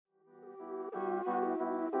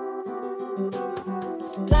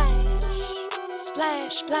Splash,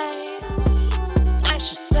 splash, splash,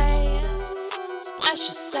 splash your sass, splash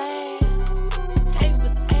your sass. Hey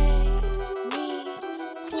with Amy,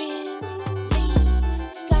 Quinn, Lee,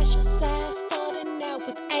 splash your sass. Starting out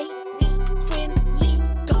with Amy, Quinn, Lee,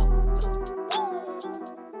 go.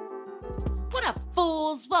 What up,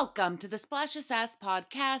 fools? Welcome to the Splash of Sass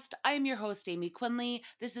podcast. I am your host, Amy Quinley.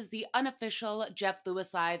 This is the unofficial Jeff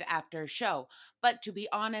Lewis Live after show. But to be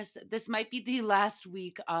honest, this might be the last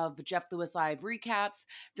week of Jeff Lewis Live recaps.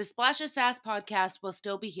 The Splash of Sass podcast will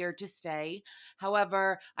still be here to stay.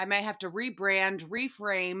 However, I might have to rebrand,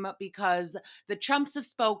 reframe, because the chumps have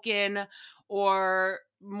spoken, or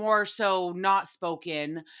more so not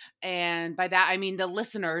spoken. And by that, I mean the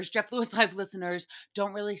listeners, Jeff Lewis Live listeners,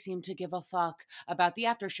 don't really seem to give a fuck about the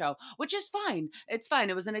after show, which is fine. It's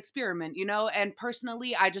fine. It was an experiment, you know? And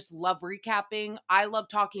personally, I just love recapping. I love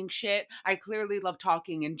talking shit. I clearly love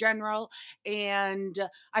talking in general. And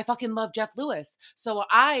I fucking love Jeff Lewis. So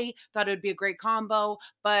I thought it would be a great combo,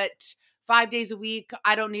 but 5 days a week,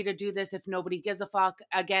 I don't need to do this if nobody gives a fuck.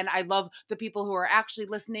 Again, I love the people who are actually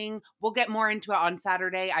listening. We'll get more into it on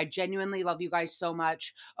Saturday. I genuinely love you guys so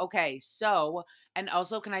much. Okay, so, and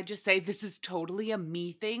also, can I just say, this is totally a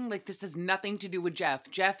me thing. Like, this has nothing to do with Jeff.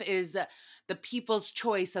 Jeff is the people's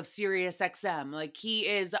choice of Sirius XM. Like, he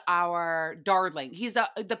is our darling. He's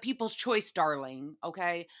the people's choice darling,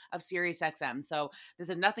 okay, of Sirius XM. So this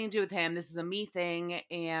has nothing to do with him. This is a me thing.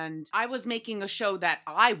 And I was making a show that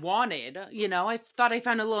I wanted, you know, I thought I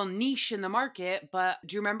found a little niche in the market. But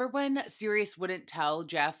do you remember when Sirius wouldn't tell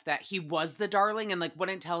Jeff that he was the darling and like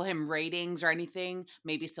wouldn't tell him ratings or anything?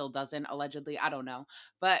 Maybe still doesn't, allegedly. I don't know.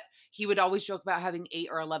 But he would always joke about having 8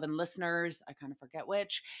 or 11 listeners. I kind of forget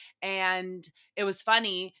which. And it was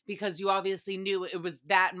funny because you obviously knew it was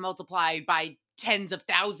that multiplied by tens of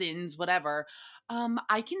thousands, whatever.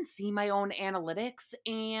 I can see my own analytics,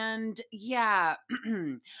 and yeah,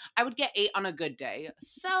 I would get 8 on a good day.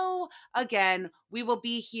 So again, we will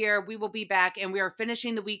be here, we will be back, and we are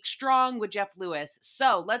finishing the week strong with Jeff Lewis.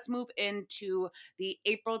 So let's move into the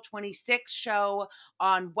April 26th show.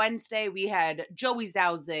 On Wednesday, we had Joey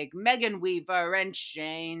Zauzig, Megan Weaver, and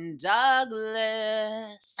Shane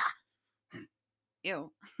Douglas.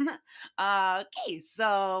 Ew. Okay,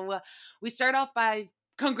 so we start off by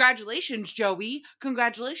congratulations, Joey.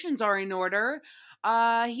 Congratulations are in order.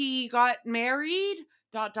 He got married, ...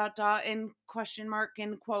 in question mark,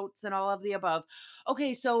 in quotes, and all of the above.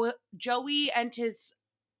 Okay, so Joey and his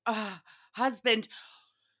husband,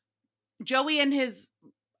 Joey and his,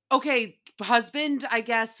 okay, husband, I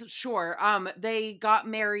guess, sure. They got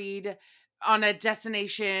married on a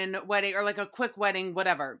destination wedding, or like a quick wedding,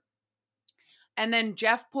 whatever. And then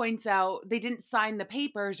Jeff points out they didn't sign the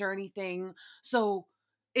papers or anything. So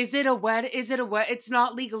is it a wed? It's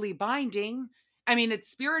not legally binding. I mean, it's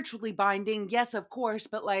spiritually binding. Yes, of course.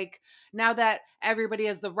 But like, now that everybody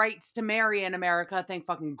has the rights to marry in America, thank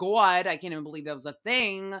fucking God. I can't even believe that was a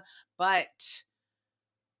thing. But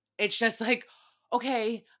it's just like,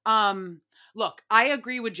 okay, look, I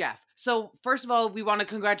agree with Jeff. So first of all, we want to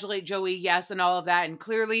congratulate Joey, yes, and all of that. And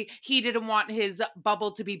clearly he didn't want his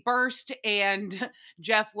bubble to be burst. And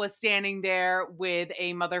Jeff was standing there with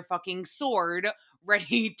a motherfucking sword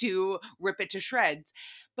ready to rip it to shreds.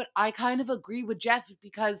 But I kind of agree with Jeff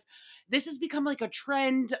because this has become like a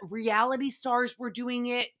trend. Reality stars were doing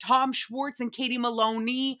it. Tom Schwartz and Katie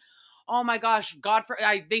Maloney. Oh my gosh,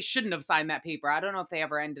 they shouldn't have signed that paper. I don't know if they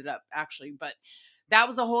ever ended up actually, but that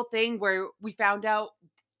was a whole thing where we found out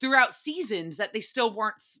throughout seasons that they still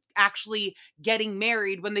weren't actually getting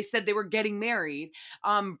married when they said they were getting married.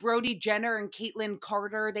 Brody Jenner and Caitlyn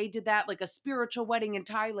Carter, they did that, like a spiritual wedding in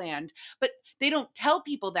Thailand, but they don't tell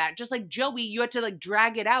people that. Just like Joey, you had to like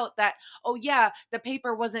drag it out that, oh yeah, the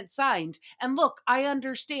paper wasn't signed. And look, I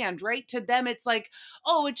understand, right? To them, it's like,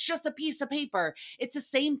 oh, it's just a piece of paper. It's the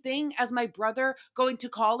same thing as my brother going to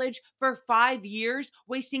college for 5 years,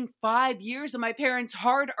 wasting 5 years of my parents'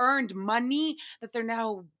 hard-earned money that they're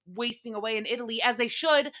now wasting away in Italy, as they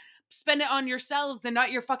should. Spend it on yourselves and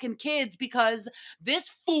not your fucking kids, because this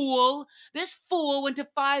fool went to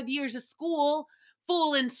 5 years of school,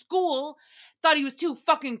 fool in school, thought he was too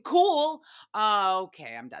fucking cool.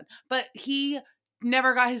 Okay, I'm done. But he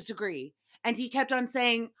never got his degree. And he kept on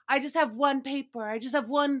saying, I just have one paper. I just have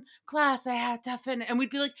one class I have to finish. And we'd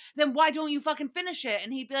be like, then why don't you fucking finish it?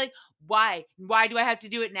 And he'd be like, Why? Why do I have to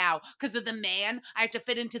do it now? Because of the man? I have to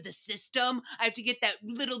fit into the system? I have to get that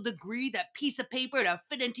little degree, that piece of paper to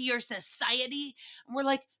fit into your society? And we're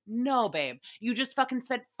like, no, babe. You just fucking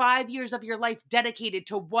spent 5 years of your life dedicated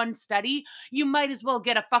to one study. You might as well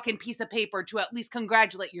get a fucking piece of paper to at least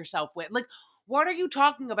congratulate yourself with. Like, what are you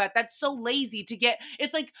talking about? That's so lazy to get.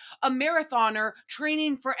 It's like a marathoner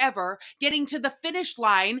training forever, getting to the finish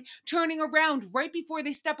line, turning around right before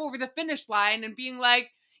they step over the finish line and being like,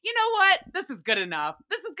 you know what? This is good enough.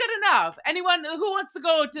 This is good enough. Anyone who wants to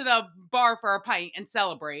go to the bar for a pint and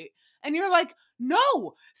celebrate? And you're like,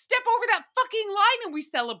 no, step over that fucking line and we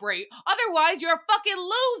celebrate. Otherwise, you're a fucking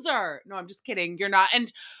loser. No, I'm just kidding. You're not.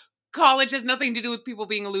 And college has nothing to do with people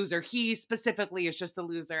being a loser. He specifically is just a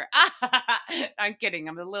loser. I'm kidding.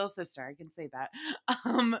 I'm a little sister. I can say that.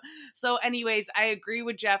 So anyways, I agree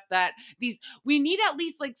with Jeff that we need at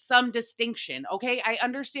least like some distinction. Okay. I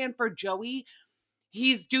understand for Joey,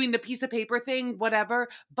 he's doing the piece of paper thing, whatever,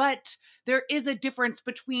 but there is a difference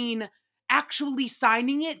between actually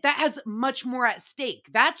signing it that has much more at stake.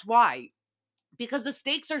 That's why, because the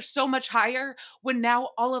stakes are so much higher when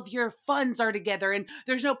now all of your funds are together and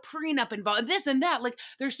there's no prenup involved, this and that. Like,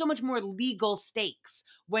 there's so much more legal stakes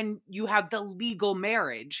when you have the legal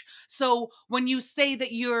marriage. So when you say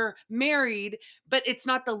that you're married, but it's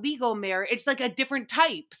not the legal marriage, it's like a different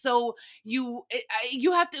type. So we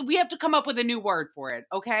have to come up with a new word for it.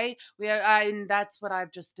 Okay. And that's what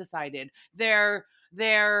I've just decided. They're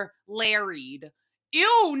larried.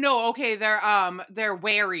 Ew, no, okay, they're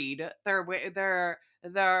wearied. They're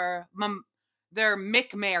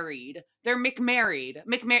McMarried. They're McMarried.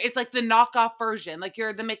 McMarried. It's like the knockoff version. Like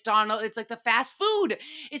you're the McDonald's. It's like the fast food.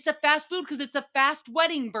 It's the fast food because it's a fast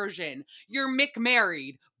wedding version. You're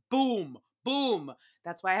McMarried. Boom. Boom.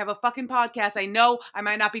 That's why I have a fucking podcast. I know I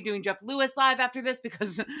might not be doing Jeff Lewis live after this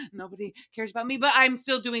because nobody cares about me, but I'm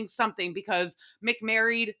still doing something because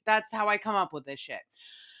McMarried, that's how I come up with this shit.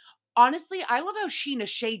 Honestly, I love how Sheena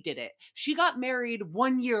Shea did it. She got married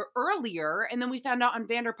 1 year earlier, and then we found out on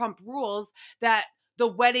Vanderpump Rules that the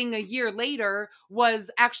wedding a year later was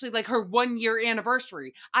actually like her 1 year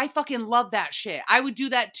anniversary. I fucking love that shit. I would do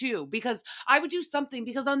that too, because I would do something,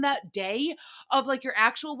 because on that day of like your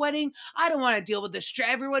actual wedding, I don't want to deal with the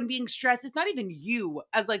everyone being stressed. It's not even you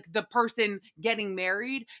as like the person getting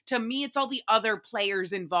married. To me, it's all the other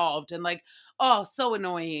players involved, and like, oh, so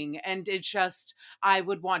annoying. And it's just, I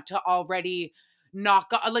would want to already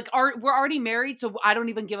we're already married, so I don't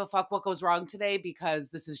even give a fuck what goes wrong today because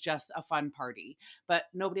this is just a fun party. But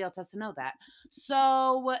nobody else has to know that.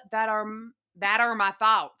 So that are my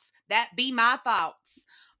thoughts. That be my thoughts.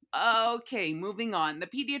 Okay, moving on. The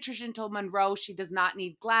pediatrician told Monroe she does not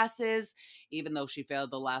need glasses, even though she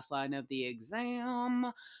failed the last line of the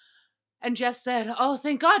exam. And Jeff said, "Oh,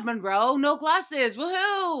 thank God, Monroe, no glasses,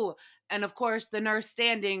 woohoo!" And of course, the nurse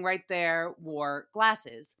standing right there wore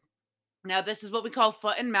glasses. Now, this is what we call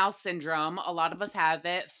foot and mouth syndrome. A lot of us have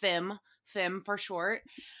it. FIM for short.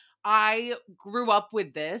 I grew up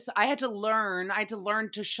with this. I had to learn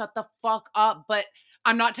to shut the fuck up, but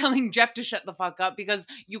I'm not telling Jeff to shut the fuck up because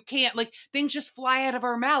you can't, like, things just fly out of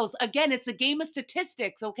our mouths. Again, it's a game of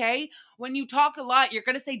statistics, okay? When you talk a lot, you're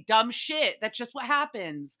going to say dumb shit. That's just what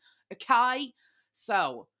happens, okay?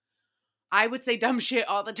 So, I would say dumb shit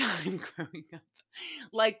all the time growing up.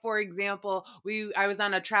 Like, for example, I was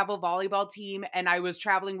on a travel volleyball team and I was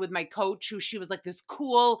traveling with my coach, who she was like this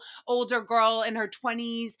cool older girl in her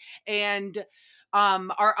 20s, and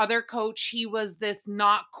our other coach, he was this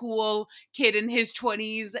not cool kid in his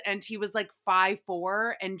 20s, and he was like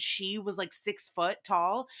 5'4" and she was like 6 foot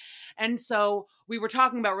tall. And so we were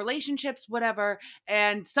talking about relationships, whatever,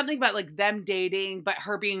 and something about like them dating, but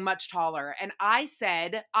her being much taller. And I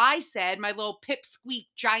said, my little pipsqueak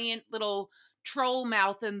giant little troll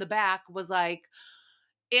mouth in the back was like,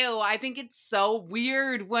 ew, I think it's so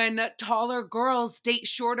weird when taller girls date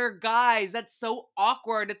shorter guys. That's so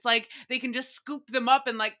awkward. It's like they can just scoop them up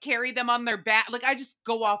and like carry them on their back. Like, I just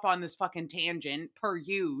go off on this fucking tangent per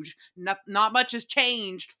huge. Not much has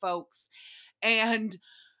changed, folks. And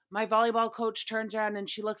my volleyball coach turns around and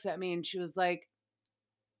she looks at me and she was like,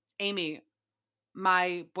 Amy,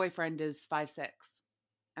 my boyfriend is 5'6"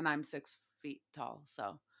 and I'm 6 feet tall.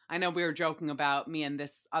 So I know we were joking about me and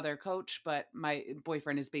this other coach, but my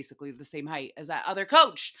boyfriend is basically the same height as that other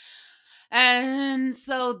coach. And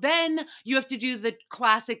so then you have to do the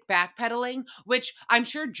classic backpedaling, which I'm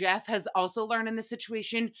sure Jeff has also learned in this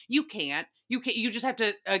situation. You can't. You just have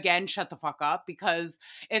to, again, shut the fuck up, because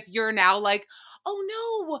if you're now like, oh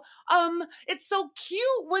no, it's so cute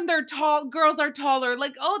when they're tall, girls are taller,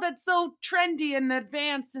 like, oh, that's so trendy and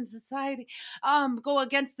advanced in society, go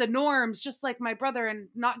against the norms, just like my brother and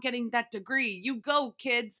not getting that degree. You go,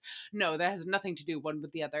 kids. No, that has nothing to do one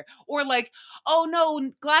with the other. Or like, oh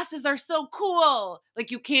no, glasses are so cool.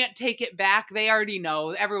 Like, you can't take it back. They already know.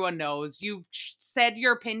 Everyone knows. You said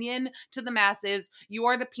your opinion to the masses. You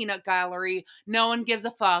are the peanut gallery. No one gives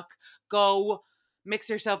a fuck. Go mix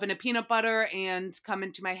yourself in a peanut butter and come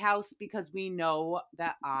into my house, because we know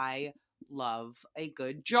that I love a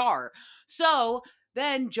good jar. So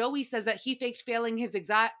then Joey says that he faked failing his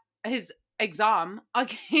exam. I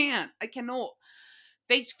cannot.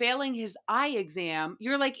 Faked failing his eye exam.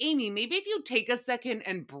 You're like, Amy, maybe if you take a second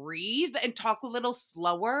and breathe and talk a little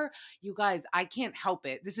slower. You guys, I can't help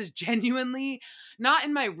it. This is genuinely not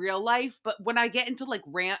in my real life, but when I get into like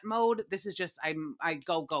rant mode, this is just, I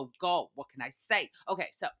go, go, go. What can I say? Okay,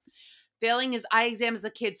 so failing his eye exam as a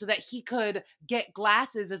kid so that he could get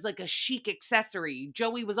glasses as like a chic accessory.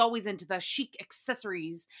 Joey was always into the chic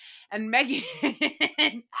accessories. And Megan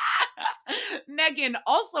Megan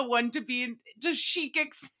also wanted to be into chic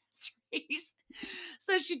accessories.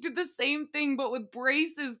 So she did the same thing but with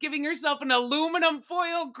braces, giving herself an aluminum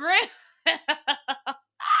foil grip.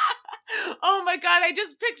 Oh my god, I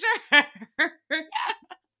just picture her.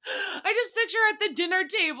 I just picture her at the dinner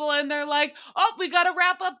table and they're like, oh, we got to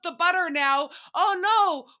wrap up the butter now. Oh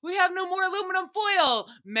no, we have no more aluminum foil.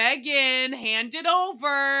 Megan, hand it over.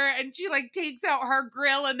 And she like takes out her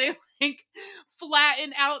grill and they like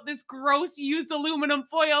flatten out this gross used aluminum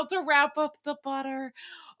foil to wrap up the butter.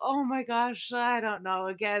 Oh my gosh, I don't know.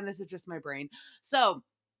 Again, this is just my brain. So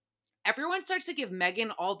everyone starts to give Megan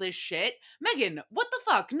all this shit. Megan, what the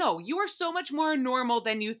fuck? No, you are so much more normal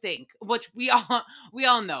than you think, which we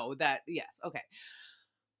all know that. Yes, okay.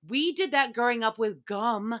 We did that growing up with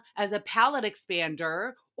gum as a palate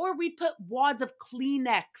expander, or we'd put wads of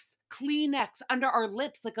Kleenex under our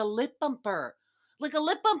lips like a lip bumper. Like a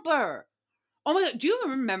lip bumper. Oh my god, do you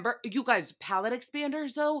remember, you guys, palate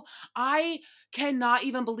expanders though? I cannot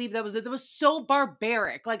even believe that was it. That was so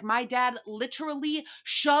barbaric. Like, my dad literally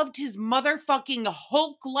shoved his motherfucking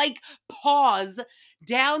Hulk-like paws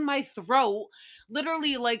down my throat.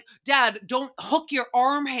 Literally, like, Dad, don't hook your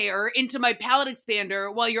arm hair into my palate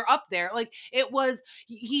expander while you're up there. Like, it was,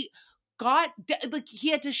 he got, like,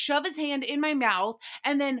 he had to shove his hand in my mouth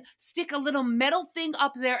and then stick a little metal thing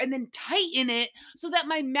up there and then tighten it so that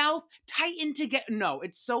my mouth tightened to get. No,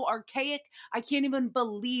 it's so archaic. I can't even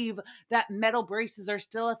believe that metal braces are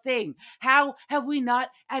still a thing. How have we not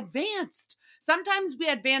advanced? Sometimes we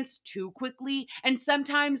advance too quickly, and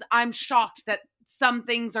sometimes I'm shocked that some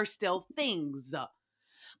things are still things.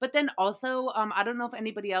 But then also, I don't know if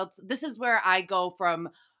anybody else, this is where I go from,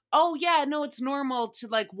 oh yeah, no, it's normal to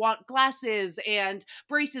like want glasses and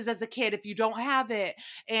braces as a kid if you don't have it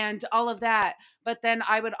and all of that. But then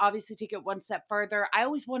I would obviously take it one step further. I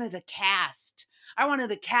always wanted a cast. I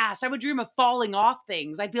wanted a cast. I would dream of falling off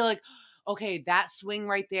things. I'd be like, okay, that swing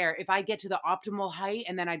right there, if I get to the optimal height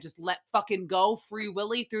and then I just let fucking go free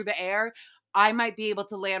willy through the air, I might be able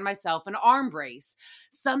to land myself an arm brace.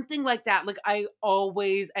 Something like that. Like, I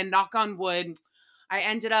always, and knock on wood, I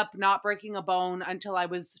ended up not breaking a bone until I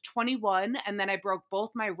was 21, and then I broke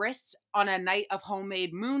both my wrists on a night of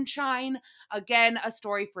homemade moonshine. Again, a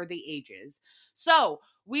story for the ages. So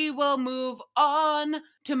we will move on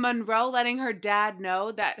to Monroe letting her dad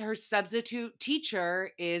know that her substitute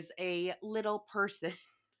teacher is a little person.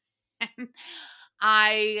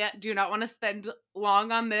 I do not want to spend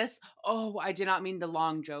long on this. Oh, I did not mean the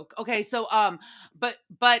long joke. Okay, so but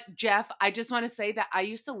Jeff, I just want to say that I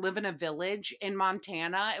used to live in a village in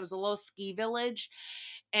Montana. It was a little ski village,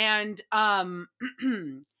 and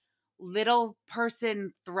little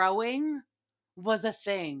person throwing was a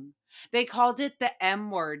thing. They called it the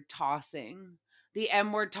M word tossing. The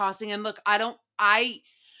M word tossing. And look,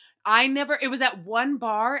 I never, it was at one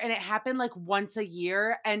bar and it happened like once a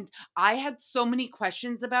year. And I had so many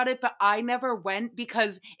questions about it, but I never went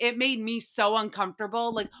because it made me so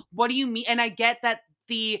uncomfortable. Like, what do you mean? And I get that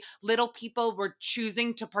the little people were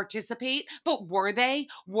choosing to participate, but were they?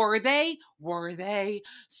 Were they? Were they?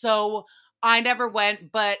 So I never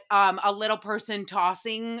went, but a little person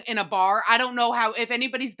tossing in a bar. I don't know how, if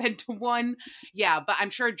anybody's been to one. Yeah, but I'm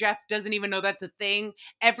sure Jeff doesn't even know that's a thing.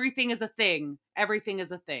 Everything is a thing. Everything is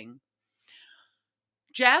a thing.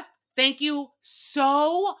 Jeff Thank you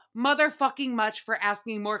so motherfucking much for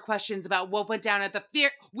asking more questions about what went down at the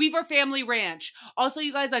Weaver Family Ranch. Also,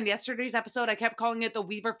 you guys, on yesterday's episode, I kept calling it the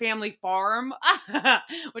Weaver Family Farm,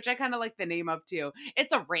 which I kind of like the name of too.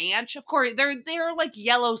 It's a ranch, of course. They're like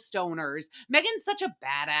Yellowstoners. Megan's such a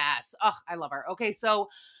badass. Ugh, I love her. Okay, so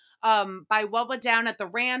by what went down at the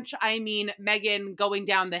ranch, I mean Megan going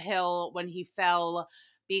down the hill when he fell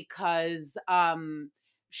because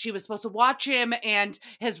she was supposed to watch him, and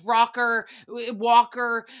his walker,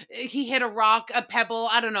 he hit a rock, a pebble,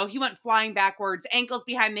 I don't know, he went flying backwards, ankles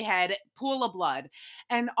behind the head, pool of blood.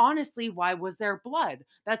 And honestly, why was there blood?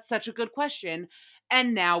 That's such a good question.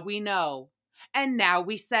 And now we know. And now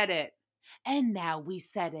we said it. And now we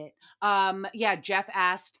said it. Yeah, Jeff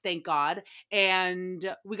asked, thank God.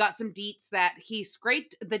 And we got some deets that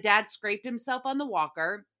the dad scraped himself on the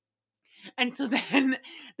walker. And so then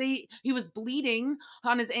he was bleeding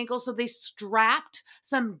on his ankle. So they strapped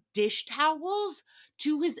some dish towels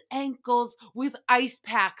to his ankles with ice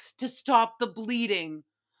packs to stop the bleeding.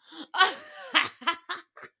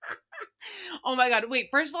 Oh my God. Wait,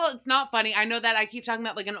 first of all, it's not funny. I know that I keep talking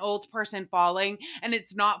about like an old person falling and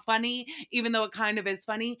it's not funny, even though it kind of is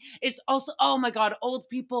funny. It's also, oh my God, old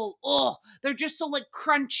people, oh, they're just so like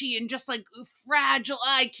crunchy and just like fragile.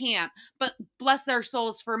 I can't. But bless their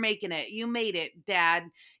souls for making it. You made it, Dad.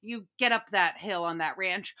 You get up that hill on that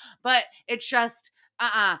ranch. But it's just,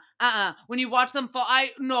 when you watch them fall,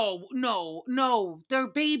 no. They're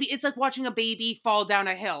baby. It's like watching a baby fall down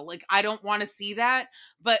a hill. Like, I don't want to see that.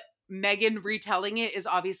 But Megan retelling it is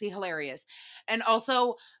obviously hilarious. And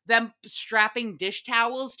also them strapping dish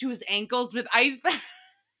towels to his ankles with ice packs.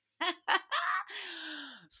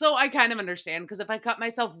 So I kind of understand, because if I cut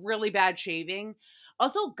myself really bad shaving.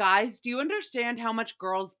 Also, guys, do you understand how much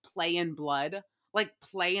girls play in blood? Like,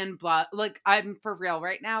 play in blood. Like, I'm for real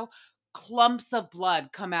right now. Clumps of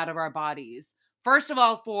blood come out of our bodies. First of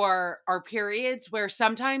all, for our periods, where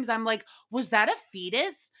sometimes I'm like, was that a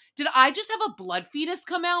fetus? Did I just have a blood fetus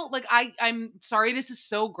come out? Like, I'm sorry, this is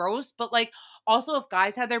so gross, but like, also, if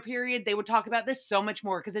guys had their period, they would talk about this so much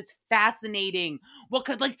more because it's fascinating. What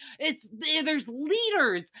could, like, there's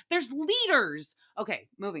liters. There's liters. Okay,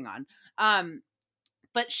 moving on.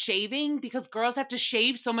 But shaving, because girls have to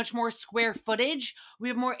shave so much more square footage, we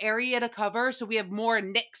have more area to cover, so we have more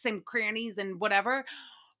nicks and crannies and whatever.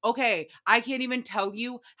 Okay, I can't even tell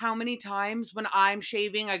you how many times when I'm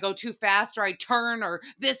shaving, I go too fast, or I turn, or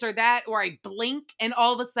this or that, or I blink, and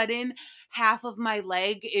all of a sudden, half of my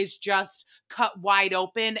leg is just cut wide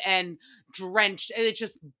open and drenched. It's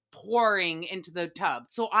just pouring into the tub.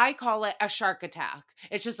 So I call it a shark attack.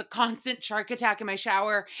 It's just a constant shark attack in my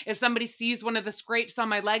shower. If somebody sees one of the scrapes on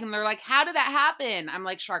my leg and they're like, how did that happen? I'm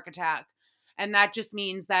like, shark attack. And that just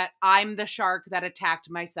means that I'm the shark that attacked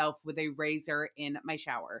myself with a razor in my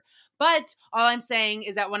shower. But all I'm saying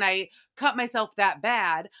is that when I cut myself that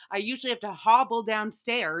bad, I usually have to hobble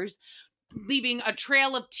downstairs, leaving a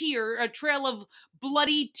trail of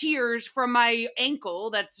bloody tears from my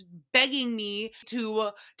ankle that's begging me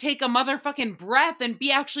to take a motherfucking breath and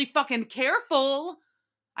be actually fucking careful.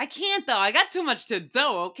 I can't, though. I got too much to do,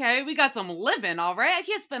 okay? We got some living, all right? I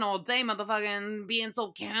can't spend all day motherfucking being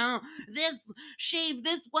so shave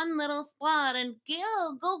this one little spot and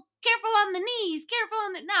go careful on the knees, careful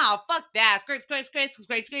on the, no, fuck that.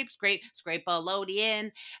 Scrape below the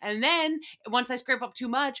end. And then, once I scrape up too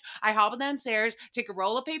much, I hobble downstairs, take a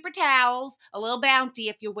roll of paper towels, a little bounty,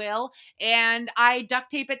 if you will, and I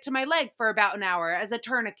duct tape it to my leg for about an hour as a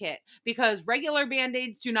tourniquet, because regular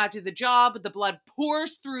Band-Aids do not do the job. The blood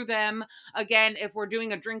pours through them. Again, if we're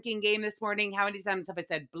doing a drinking game this morning, how many times have I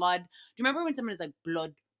said blood? Do you remember when someone is like,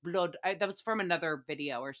 blood? That was from another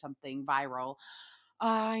video or something viral.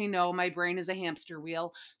 I know, my brain is a hamster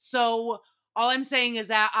wheel. So all I'm saying is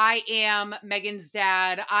that I am Megan's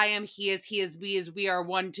dad. I am he is we are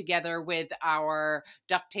one together with our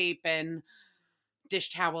duct tape and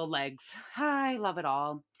dish towel legs. I love it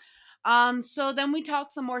all. So then we talk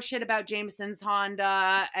some more shit about Jameson's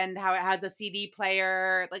Honda and how it has a CD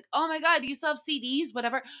player. Like, oh my God, do you still have CDs?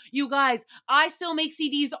 Whatever. You guys, I still make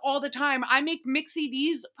CDs all the time. I make mix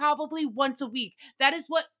CDs probably once a week. That is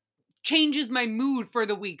what changes my mood for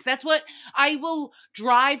the week. That's what I will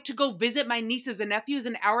drive to go visit my nieces and nephews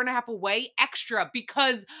an hour and a half away extra,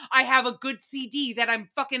 because I have a good CD that I'm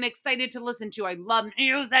fucking excited to listen to. I love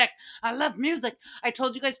music. I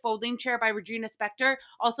told you guys Folding Chair by Regina Spektor.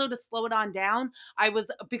 Also, to slow it on down,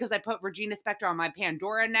 because I put Regina Spektor on my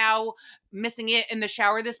Pandora now, missing it in the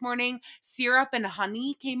shower this morning. Syrup and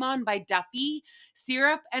Honey came on by Duffy.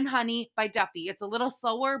 Syrup and Honey by Duffy. It's a little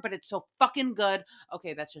slower, but it's so fucking good.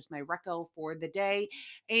 Okay, that's just my reco for the day.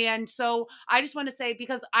 And so I just want to say,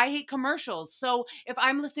 because I hate commercials. So if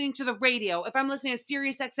I'm listening to the radio, if I'm listening to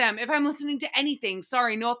Sirius XM, if I'm listening to anything,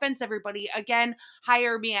 sorry, no offense, everybody. Again,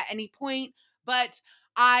 hire me at any point. But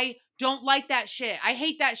I don't like that shit. I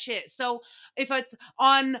hate that shit. So if it's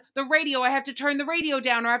on the radio, I have to turn the radio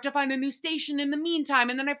down or I have to find a new station in the meantime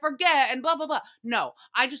and then I forget and blah, blah, blah. No,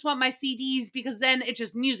 I just want my CDs because then it's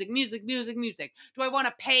just music, music, music, music. Do I want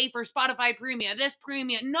to pay for Spotify Premium, this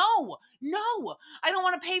Premium? No. I don't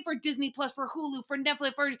want to pay for Disney Plus, for Hulu, for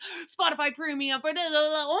Netflix, for Spotify Premium, for this.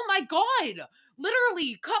 Oh my God.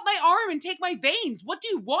 Literally cut my arm and take my veins. What do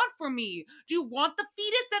you want from me? Do you want the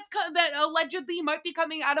fetus that allegedly might be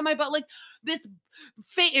coming out of my butt? Like this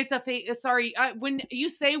it's a sorry, when you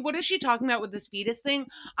say what is she talking about with this fetus thing,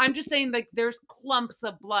 I'm just saying like there's clumps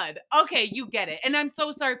of blood. Okay, you get it. And I'm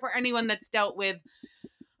so sorry for anyone that's dealt with.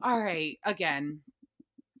 All right, again,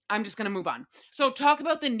 I'm just going to move on. So talk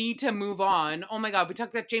about the need to move on. Oh my God, we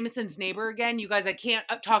talked about Jameson's neighbor again. You guys, I can't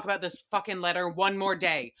talk about this fucking letter one more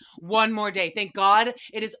day. One more day. Thank God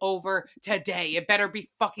it is over today. It better be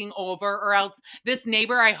fucking over, or else this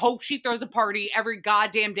neighbor, I hope she throws a party every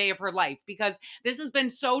goddamn day of her life, because this has been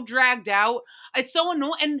so dragged out. It's so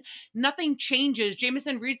annoying and nothing changes.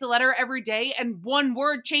 Jameson reads the letter every day and one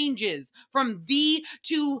word changes from "thee"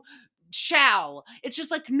 to "shall." It's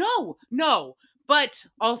just like, no. But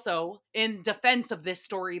also, in defense of this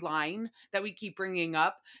storyline that we keep bringing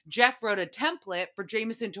up, Jeff wrote a template for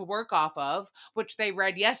Jameson to work off of, which they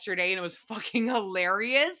read yesterday, and it was fucking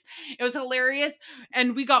hilarious. It was hilarious.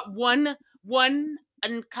 And we got one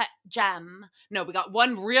uncut gem. No, we got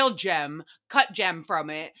one real gem, cut gem from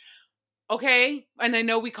it. Okay? And I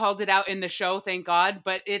know we called it out in the show, thank God,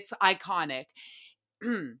 but it's iconic.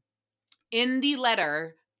 In the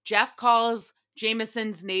letter, Jeff calls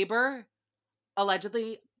Jameson's neighbor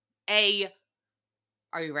allegedly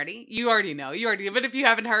are you ready? You already know, but if you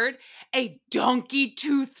haven't heard, a donkey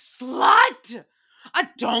tooth slut. A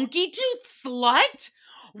donkey tooth slut?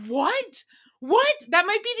 What? That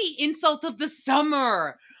might be the insult of the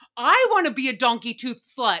summer. I want to be a donkey tooth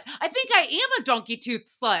slut. I think I am a donkey tooth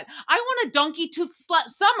slut. I want a donkey tooth slut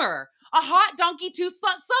summer. A hot donkey tooth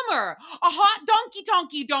slut summer. A hot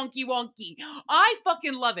donkey wonky. I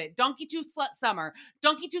fucking love it. Donkey tooth slut summer.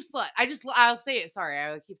 Donkey tooth slut. I'll say it. Sorry,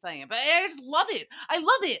 I keep saying it, but I just love it. I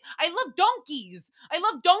love it. I love donkeys. I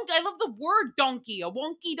love the word donkey. A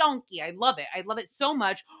wonky donkey. I love it. I love it so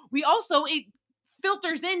much. It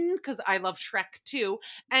filters in because I love Shrek too.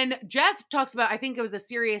 And Jeff talks about, I think it was a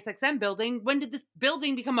Sirius XM building. When did this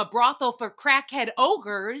building become a brothel for crackhead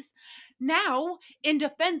ogres? Now, in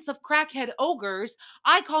defense of crackhead ogres,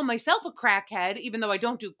 I call myself a crackhead, even though I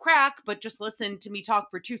don't do crack, but just listen to me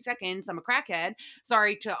talk for 2 seconds. I'm a crackhead.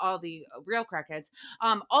 Sorry to all the real crackheads.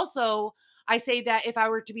 Also, I say that if I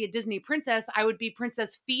were to be a Disney princess, I would be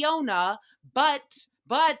Princess Fiona, but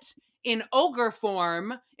in ogre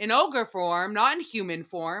form, not in human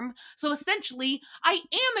form. So essentially, I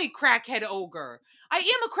am a crackhead ogre. I am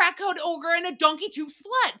a crackhead ogre and a donkey tooth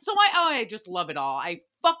slut. So I just love it all. I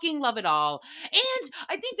fucking love it all. And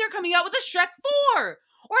I think they're coming out with a Shrek 4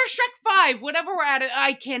 or a Shrek 5, whatever we're at.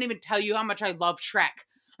 I can't even tell you how much I love Shrek.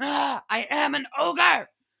 I am an ogre.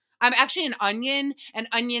 I'm actually an onion, and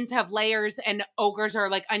onions have layers, and ogres are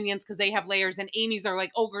like onions because they have layers, and Amy's are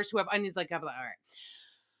like ogres who have onions like have. All right.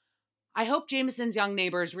 I hope Jameson's young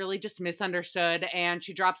neighbor is really just misunderstood and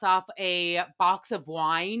she drops off a box of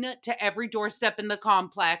wine to every doorstep in the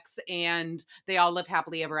complex and they all live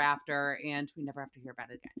happily ever after and we never have to hear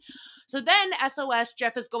about it again. So then SOS,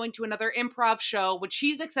 Jeff is going to another improv show, which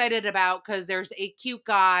he's excited about because there's a cute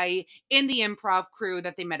guy in the improv crew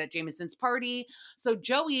that they met at Jameson's party. So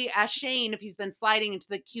Joey asks Shane if he's been sliding into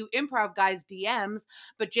the cute improv guy's DMs,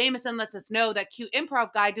 but Jameson lets us know that cute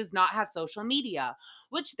improv guy does not have social media,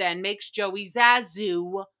 which then makes Joey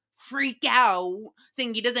Zazu freak out,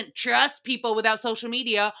 saying he doesn't trust people without social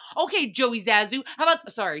media. Okay, Joey Zazu.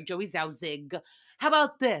 Joey Zauzig. How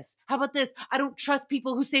about this? I don't trust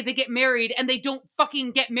people who say they get married and they don't fucking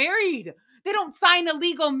get married. They don't sign a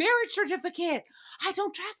legal marriage certificate. I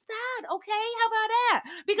don't trust that. Okay, how about that?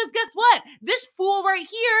 Because guess what? This fool right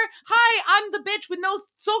here, hi, I'm the bitch with no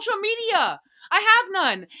social media. I have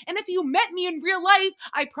none. And if you met me in real life,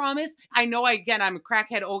 I promise, I know I'm a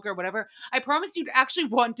crackhead ogre, whatever. I promise you'd actually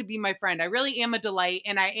want to be my friend. I really am a delight.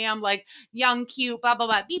 And I am like young, cute, blah, blah,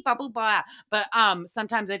 blah, beep, blah, blah, blah. But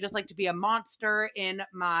sometimes I just like to be a monster in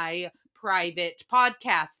my private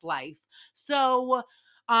podcast life. So,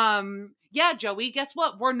 yeah, Joey, guess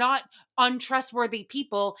what? We're not untrustworthy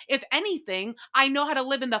people. If anything, I know how to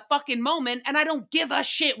live in the fucking moment and I don't give a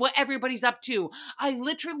shit what everybody's up to. I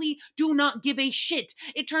literally do not give a shit.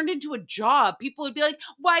 It turned into a job. People would be like,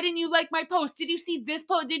 why didn't you like my post? Did you see this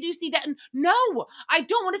post? Did you see that? And no, I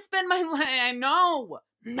don't want to spend my life.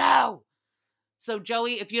 No. So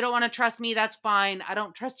Joey, if you don't want to trust me, that's fine. I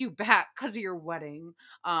don't trust you back because of your wedding.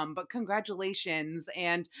 But congratulations.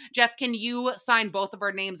 And Jeff, can you sign both of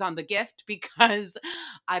our names on the gift? Because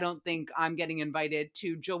I don't think I'm getting invited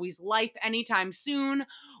to Joey's life anytime soon.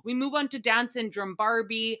 We move on to Down syndrome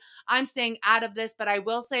Barbie. I'm staying out of this, but I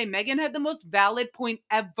will say Megan had the most valid point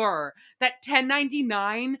ever. That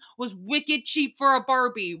 $10.99 was wicked cheap for a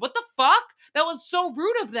Barbie. What the fuck? That was so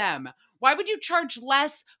rude of them. Why would you charge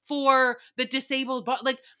less for the disabled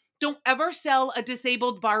like, don't ever sell a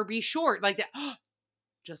disabled Barbie short like that.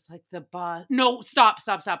 Just like the bus. No, stop.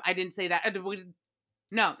 I didn't say that.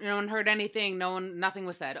 No one heard anything. Nothing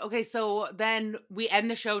was said. Okay, so then we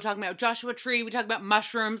end the show talking about Joshua Tree. We talk about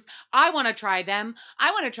mushrooms. I want to try them.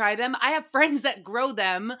 I have friends that grow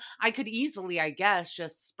them. I could easily, I guess,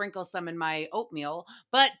 just sprinkle some in my oatmeal,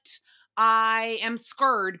 but I am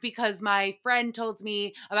scared because my friend told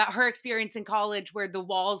me about her experience in college where the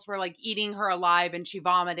walls were like eating her alive and she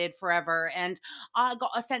vomited forever. And I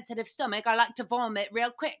got a sensitive stomach. I like to vomit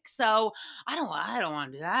real quick. So I don't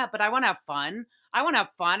want to do that, but I want to have fun. I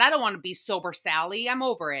don't want to be sober Sally. I'm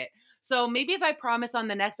over it. So maybe if I promise on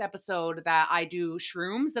the next episode that I do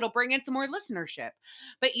shrooms, it'll bring in some more listenership.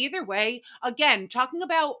 But either way, again, talking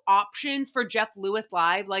about options for Jeff Lewis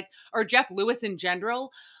Live, or Jeff Lewis in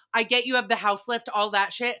general, I get you have the house lift, all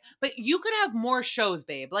that shit, but you could have more shows,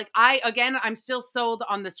 babe. I'm still sold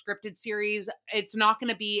on the scripted series. It's not going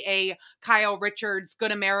to be a Kyle Richards,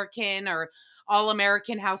 Good American, or All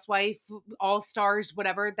American Housewife, All Stars,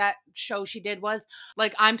 whatever that show she did was.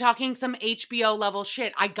 I'm talking some HBO level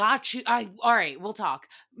shit. I got you. All right, we'll talk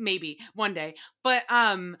maybe one day. But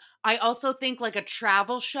I also think a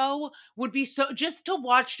travel show would be so, just to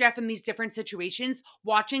watch Jeff in these different situations,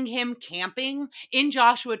 watching him camping in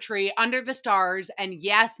Joshua Tree under the stars. And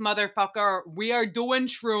yes, motherfucker, we are doing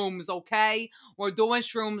shrooms, okay? We're doing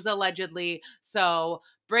shrooms allegedly. So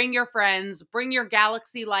bring your friends, bring your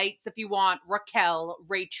galaxy lights if you want, Raquel,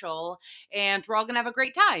 Rachel, and we're all gonna have a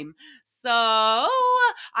great time. So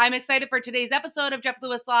I'm excited for today's episode of Jeff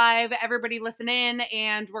Lewis Live. Everybody listen in,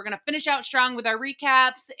 and we're gonna finish out strong with our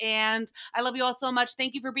recaps. And I love you all so much.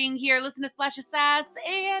 Thank you for being here. Listen to Splash of Sass,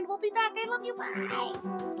 and we'll be back. I love you. Bye.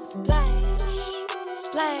 Splash,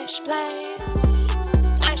 splash, splash.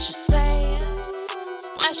 Splash of Sass,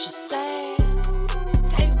 splash of Sass.